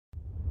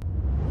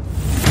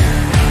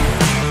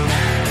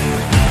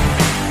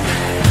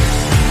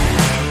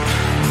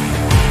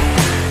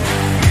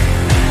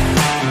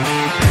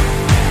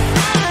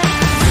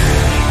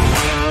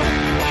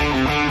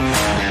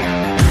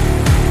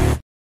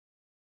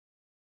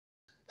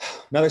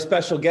Another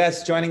special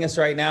guest joining us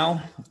right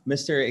now,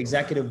 Mr.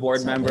 Executive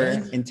Board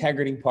Member,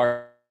 Integrity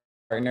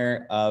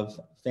Partner of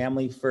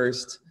Family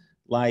First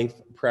Life,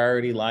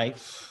 Priority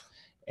Life.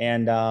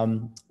 And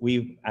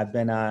I've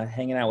been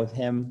hanging out with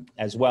him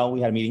as well.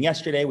 We had a meeting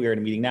yesterday. We are in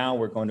a meeting now.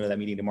 We're going to that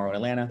meeting tomorrow in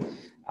Atlanta.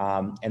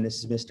 And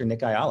this is Mr.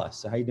 Nick Ayala.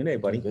 So how you doing today,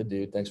 buddy? Good,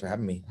 dude. Thanks for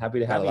having me. Happy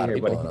to have you here,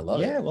 buddy. I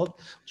love it. Yeah, well,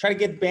 try to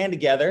get the band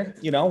together,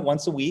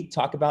 once a week,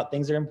 talk about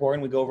things that are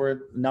important. We go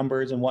over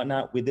numbers and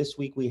whatnot. This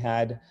week we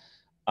had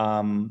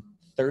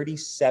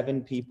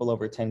 37 people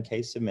over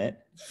 10K submit.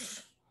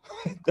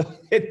 We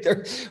had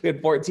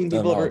 14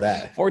 people over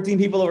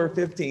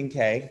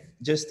 15K.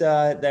 Just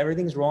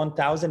everything's rolling.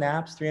 1,000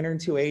 apps,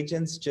 302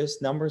 agents.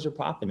 Just numbers are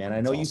popping, man.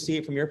 I know you see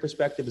it from your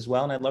perspective as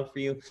well, and I'd love for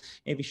you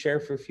maybe share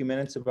for a few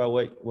minutes about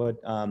what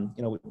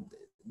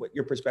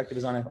your perspective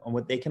is on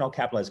what they can all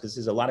capitalize, because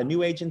there's a lot of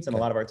new agents and a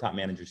lot of our top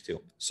managers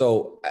too.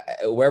 So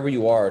wherever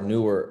you are,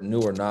 new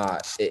or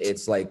not,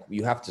 it's like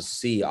you have to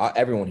see.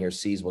 Everyone here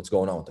sees what's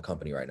going on with the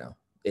company right now.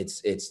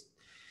 It's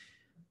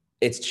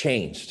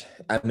changed.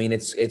 I mean,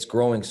 it's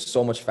growing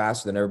so much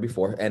faster than ever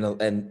before.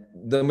 And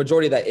the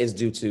majority of that is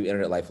due to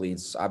Internet Life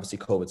Leads. Obviously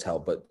COVID's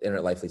helped, but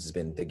Internet Life Leads has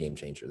been the game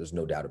changer. There's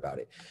no doubt about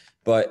it.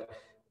 But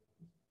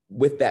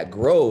with that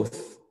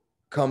growth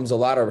comes a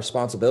lot of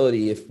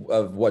responsibility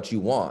of what you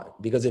want.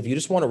 Because if you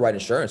just want to write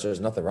insurance, there's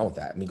nothing wrong with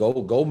that. I mean,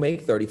 go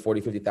make $30,000,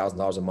 $40,000,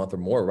 $50,000 a month or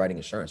more writing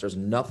insurance. There's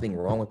nothing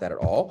wrong with that at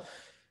all,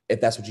 if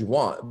that's what you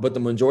want. But the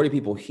majority of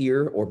people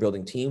here or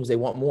building teams, they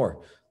want more.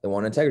 They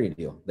want an integrity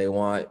deal. They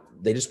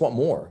just want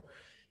more.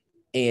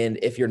 And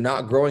if you're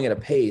not growing at a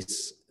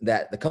pace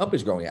that the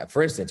company's growing at,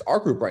 for instance, our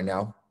group right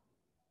now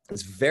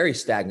is very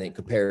stagnant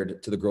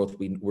compared to the growth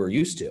we're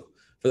used to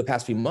for the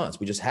past few months.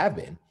 We just have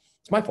been.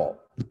 It's my fault,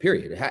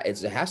 period.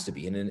 It has to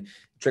be. And then it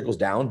trickles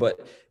down,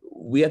 but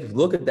we have to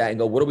look at that and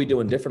go, what are we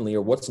doing differently,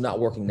 or what's not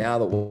working now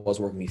that was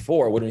working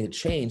before? What do we need to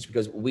change?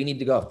 Because we need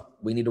to go,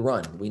 we need to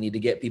run. We need to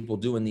get people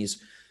doing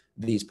these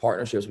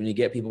partnerships. We need to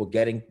get people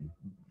getting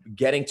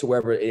to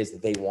wherever it is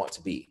that they want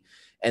to be.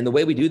 And the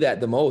way we do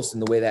that the most,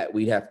 and the way that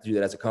we have to do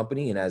that as a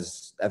company and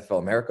as FFL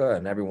America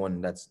and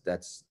everyone that's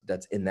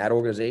in that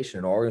organization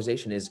and our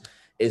organization is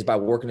by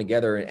working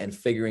together and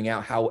figuring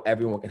out how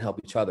everyone can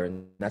help each other.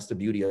 And that's the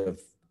beauty of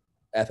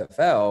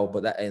FFL,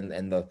 but that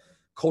and the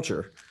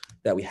culture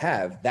that we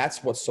have.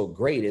 That's what's so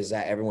great, is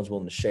that everyone's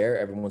willing to share,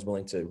 everyone's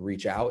willing to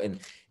reach out. And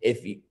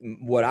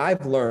what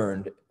I've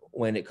learned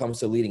when it comes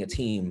to leading a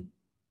team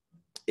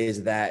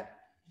is that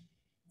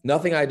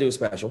nothing I do is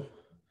special.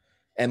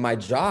 And my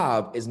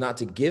job is not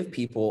to give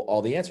people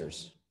all the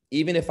answers,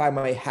 even if I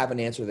might have an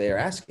answer they're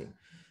asking.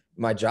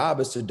 My job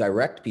is to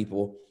direct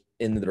people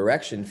in the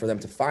direction for them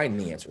to find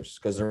the answers,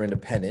 because they're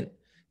independent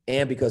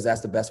and because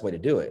that's the best way to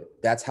do it.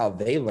 That's how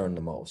they learn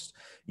the most.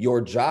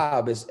 Your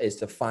job is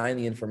to find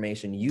the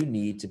information you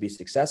need to be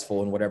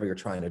successful in whatever you're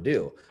trying to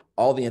do.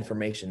 All the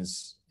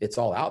it's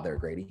all out there,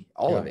 Grady,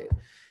 all of it.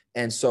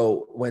 And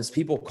so when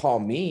people call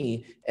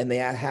me and they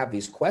have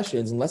these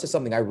questions, unless it's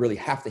something I really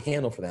have to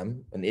handle for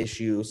them, an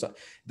issue, so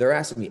they're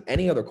asking me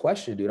any other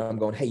question, dude, I'm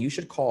going, hey, you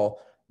should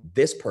call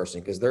this person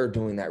because they're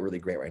doing that really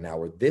great right now,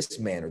 or this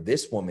man or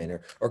this woman,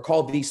 or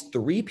call these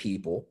 3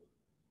 people.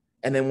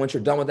 And then once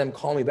you're done with them,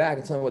 call me back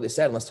and tell me what they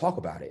said and let's talk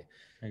about it.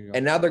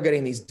 And now they're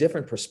getting these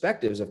different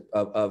perspectives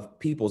of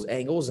people's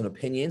angles and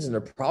opinions, and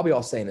they're probably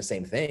all saying the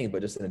same thing,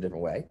 but just in a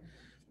different way.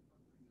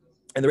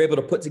 And they're able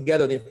to put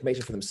together the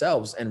information for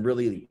themselves and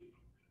really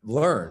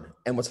learn.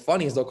 And what's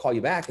funny is they'll call you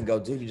back and go,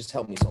 dude, you just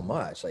helped me so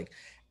much.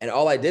 And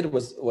all I did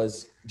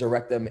was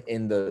direct them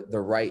in the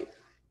right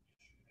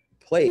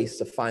place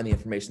to find the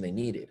information they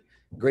needed.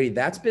 Grady,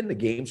 that's been the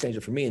game changer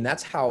for me. And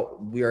that's how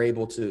you're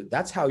going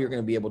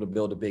to be able to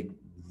build a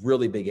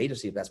really big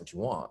agency if that's what you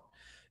want.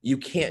 You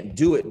can't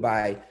do it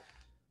by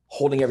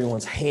holding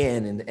everyone's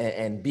hand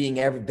and being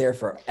there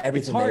for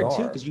everything. It's hard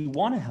too, because you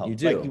want to help. You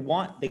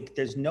do.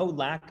 There's no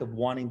lack of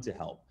wanting to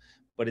help,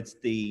 but it's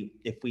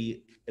if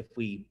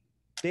we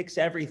fix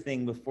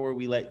everything before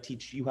we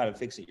teach you how to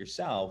fix it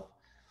yourself,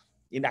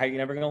 you're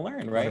never going to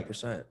learn, right?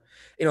 100%.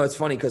 It's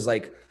funny because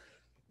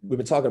we've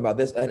been talking about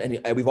this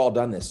and we've all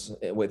done this.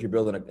 If you're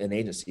building an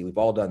agency, we've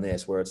all done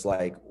this, where it's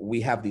like,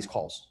 we have these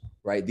calls,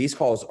 right? These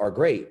calls are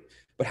great,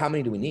 but how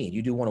many do we need?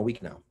 You do one a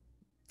week now.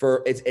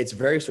 It's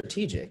very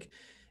strategic,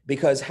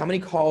 because how many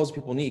calls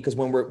people need? Because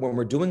when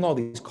we're doing all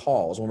these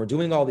calls, when we're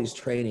doing all these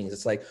trainings,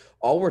 it's like,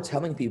 all we're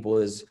telling people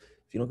is,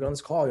 if you don't get on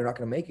this call, you're not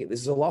going to make it. This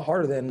is a lot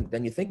harder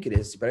than you think it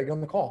is. You better get on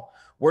the call.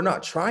 We're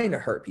not trying to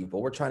hurt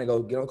people. We're trying to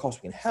go get on the call so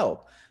we can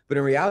help. But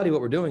in reality,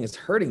 what we're doing is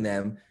hurting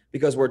them,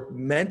 because we're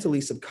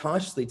mentally,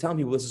 subconsciously telling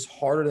people this is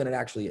harder than it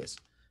actually is,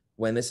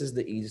 when this is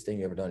the easiest thing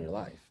you've ever done in your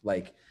life.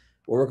 Like,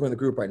 we're working with a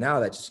group right now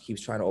that just keeps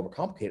trying to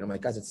overcomplicate it. I'm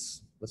like,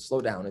 guys, let's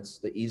slow down. It's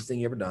the easiest thing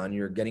you've ever done.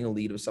 You're getting a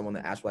lead of someone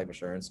that asked for life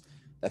insurance,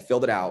 that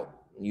filled it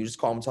out. You just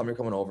call them, tell them you're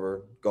coming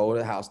over, go to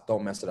the house,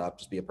 don't mess it up,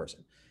 just be a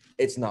person.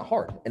 It's not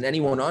hard. And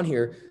anyone on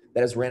here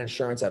that has ran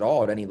insurance at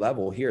all at any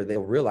level here,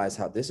 they'll realize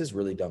how this is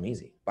really dumb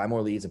easy. Buy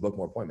more leads and book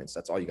more appointments.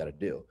 That's all you got to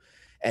do.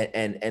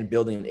 And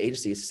building an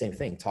agency is the same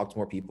thing. Talk to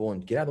more people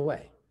and get out of the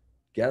way.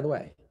 Get out of the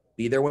way.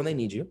 be there when they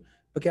need you,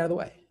 but get out of the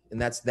way.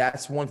 And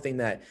that's one thing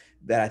that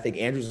I think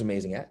Andrew's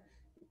amazing at,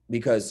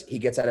 because he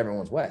gets out of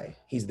everyone's way.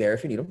 He's there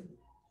if you need him,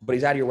 but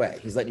he's out of your way.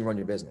 He's letting you run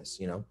your business,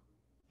 you know?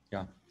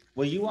 Yeah.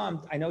 Well, you,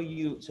 I know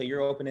so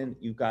you're opening,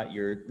 you've got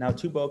your now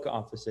 2 Boca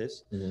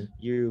offices. Mm-hmm.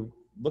 You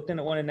looked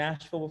into one in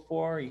Nashville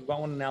before, you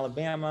got one in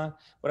Alabama.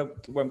 What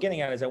I'm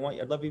getting at is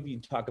I'd love if you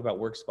talk about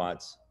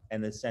Workspots,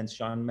 and the sense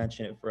Sean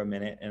mentioned it for a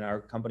minute, and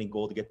our company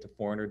goal to get to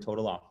 400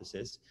 total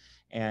offices,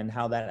 and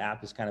how that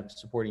app is kind of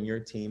supporting your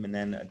team. And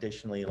then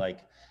additionally, like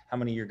how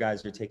many of your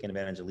guys are taking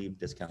advantage of lead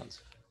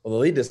discounts? Well, the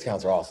lead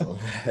discounts are awesome.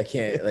 I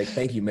can't, like,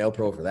 thank you, Mail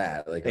Pro, for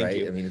that. Like, Thank right?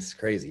 you. I mean, it's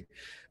crazy.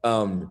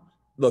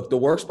 Look, the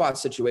Workspots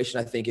situation,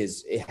 I think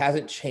it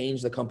hasn't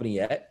changed the company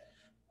yet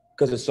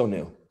because it's so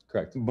new.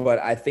 Correct. But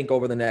I think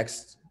over the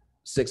next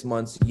 6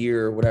 months,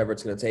 year, whatever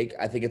it's going to take,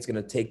 I think it's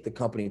going to take the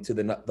company to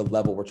the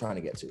level we're trying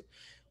to get to.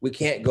 We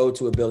can't go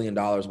to $1 billion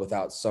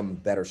without some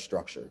better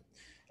structure.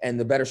 And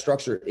the better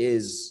structure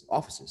is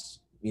offices.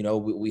 You know,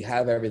 we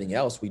have everything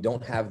else. We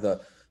don't have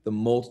the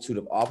multitude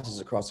of offices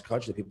across the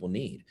country that people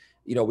need.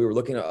 You know, we were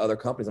looking at other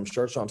companies. I'm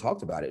sure Sean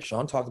talked about it.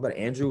 Sean talked about it.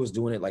 Andrew was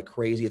doing it like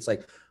crazy. It's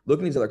like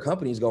looking at these other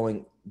companies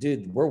going,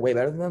 dude, we're way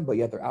better than them, but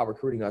yet they're out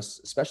recruiting us,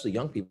 especially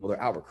young people.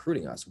 They're out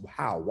recruiting us.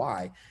 How?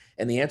 Why?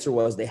 And the answer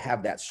was they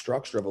have that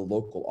structure of a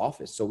local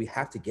office. So we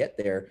have to get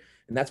there.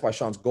 And that's why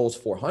Sean's goal is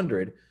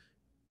 400.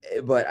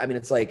 But I mean,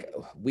 it's like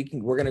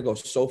we're going to go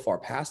so far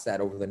past that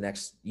over the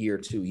next year,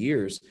 2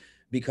 years,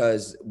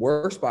 because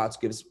Workspots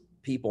gives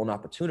people an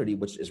opportunity,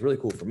 which is really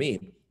cool for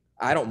me.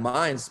 I don't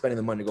mind spending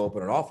the money to go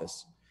open an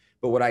office.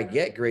 But what I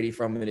get, Grady,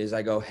 from it is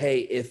I go, hey,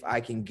 if I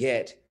can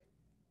get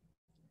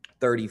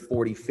 30,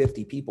 40,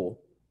 50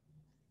 people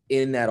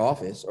in that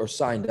office or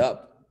signed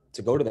up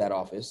to go to that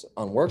office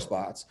on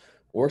Workspots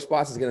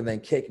is going to then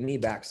kick me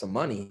back some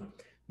money,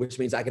 which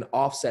means I can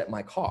offset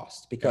my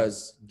cost,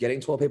 because getting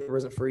toilet paper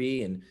isn't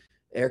free and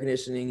air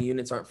conditioning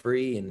units aren't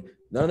free, and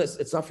none of this,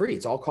 it's not free.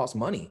 It's all cost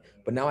money.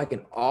 But now I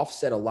can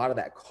offset a lot of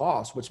that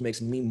cost, which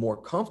makes me more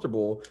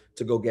comfortable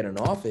to go get an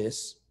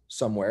office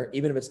somewhere,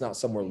 even if it's not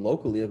somewhere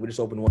locally. We just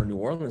opened one in New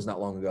Orleans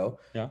not long ago,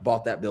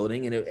 bought that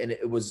building. And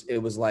it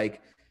was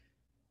like,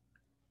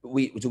 do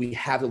we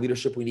have the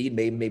leadership we need?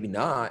 Maybe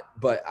not,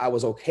 but I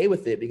was okay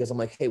with it because I'm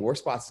like, hey,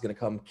 Workspots is going to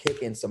come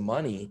kick in some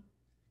money.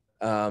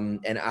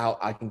 And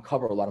I can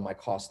cover a lot of my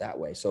costs that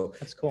way. So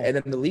that's cool. And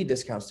then the lead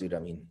discounts, dude, I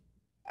mean,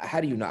 how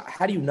do you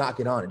not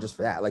get on it just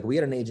for that? Like, we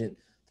had an agent,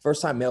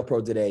 first time Mail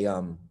Pro did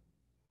a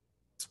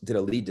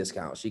lead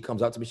discount. She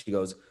comes up to me, she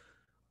goes,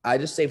 I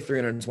just saved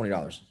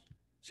 $320.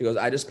 She goes,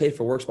 I just paid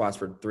for Workspots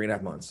for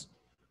 3.5 months,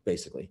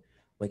 basically. I'm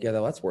like, yeah,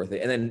 that's worth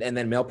it. And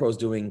then Mail Pro's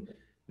doing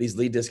these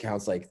lead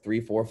discounts like 3,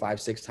 4, 5,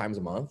 6 times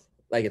a month.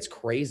 Like, it's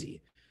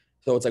crazy.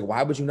 So it's like,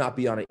 why would you not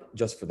be on it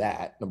just for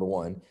that? Number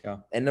one. Yeah.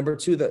 And number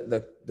two,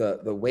 the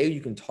way you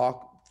can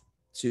talk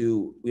to,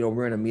 you know, we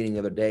were in a meeting the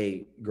other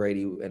day,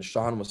 Grady, and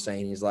Sean was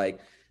saying, he's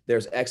like,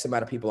 there's X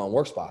amount of people on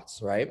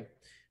Workspots, right?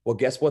 Well,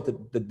 guess what?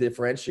 The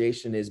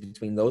differentiation is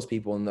between those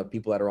people and the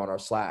people that are on our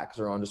Slacks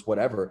or on just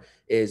whatever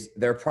is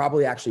they're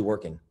probably actually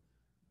working,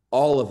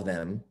 all of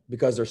them,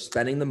 because they're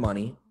spending the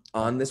money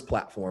on this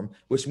platform,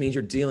 which means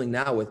you're dealing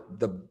now with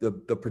the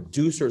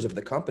producers of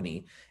the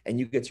company, and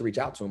you get to reach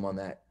out to them on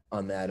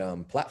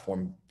that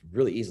platform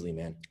really easily,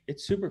 man.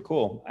 It's super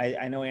cool.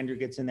 I know Andrew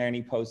gets in there and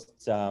he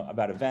posts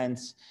about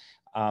events.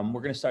 We're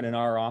going to start in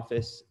our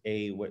office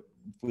what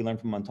we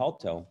learned from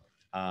Montalto,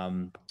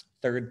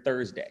 third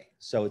Thursday.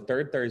 So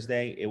third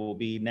Thursday, it will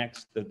be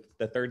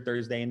the third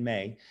Thursday in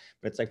May,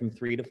 but it's like from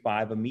 3 to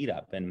 5, a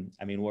meetup. And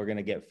I mean, we're going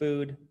to get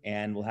food,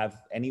 and we'll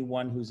have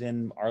anyone who's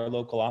in our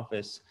local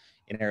office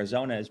in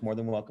Arizona is more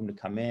than welcome to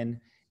come in,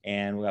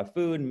 and we'll have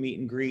food and meet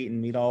and greet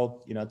and meet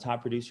all, you know,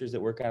 top producers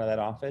that work out of that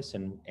office,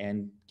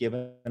 and give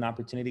an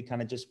opportunity to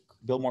kind of just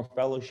build more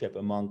fellowship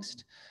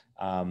amongst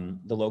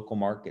the local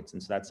markets.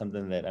 And so that's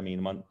something that, I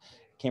mean,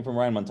 came from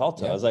Ryan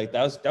Montalto. Yeah. I was like,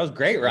 that was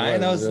great,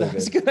 Ryan. That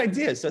was a good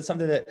idea. So it's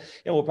something that,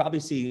 you know, we'll probably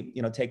see,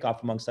 you know, take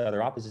off amongst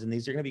other offices. And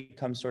these are going to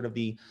become sort of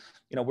the,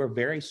 you know, we're a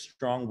very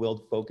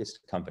strong-willed,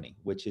 focused company,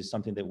 which is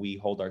something that we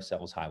hold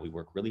ourselves high. We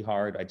work really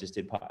hard. I just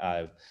did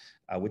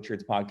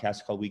Richard's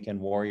podcast called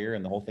Weekend Warrior,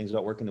 and the whole thing's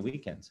about working the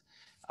weekends.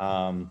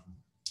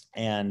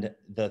 And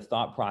the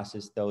thought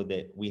process, though,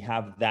 that we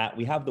have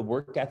the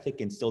work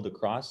ethic instilled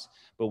across,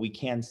 but we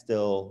can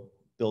still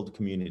build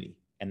community.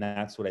 And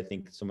that's what I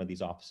think some of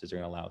these offices are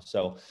going to allow.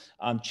 So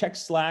check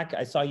Slack.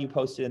 I saw you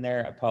posted in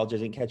there. I apologize,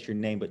 I didn't catch your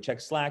name, but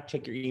check Slack,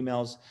 check your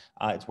emails.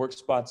 It's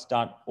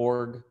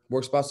workspots.org.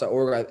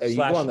 Workspots.org.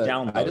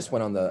 /download. I just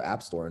went on the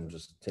App Store and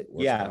just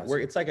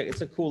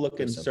it's a cool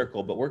looking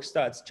circle, but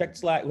Workspots, check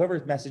Slack. Whoever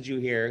messaged you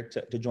here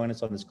to join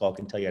us on this call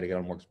can tell you how to get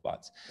on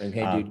Workspots. And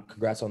hey, dude,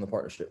 congrats on the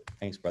partnership.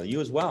 Thanks, brother.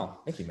 You as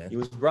well. Thank you, man.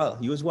 You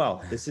as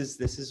well. This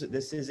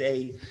is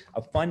a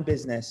fun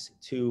business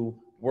to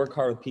work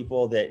hard with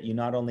people that you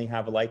not only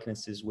have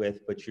likenesses with,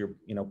 but you're,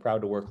 you know,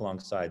 proud to work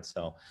alongside.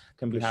 So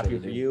couldn't be happier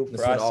for you,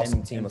 for us,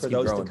 and for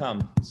those to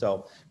come.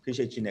 So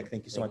appreciate you, Nick.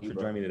 Thank you so much for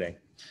joining me today.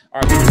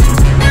 All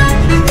right.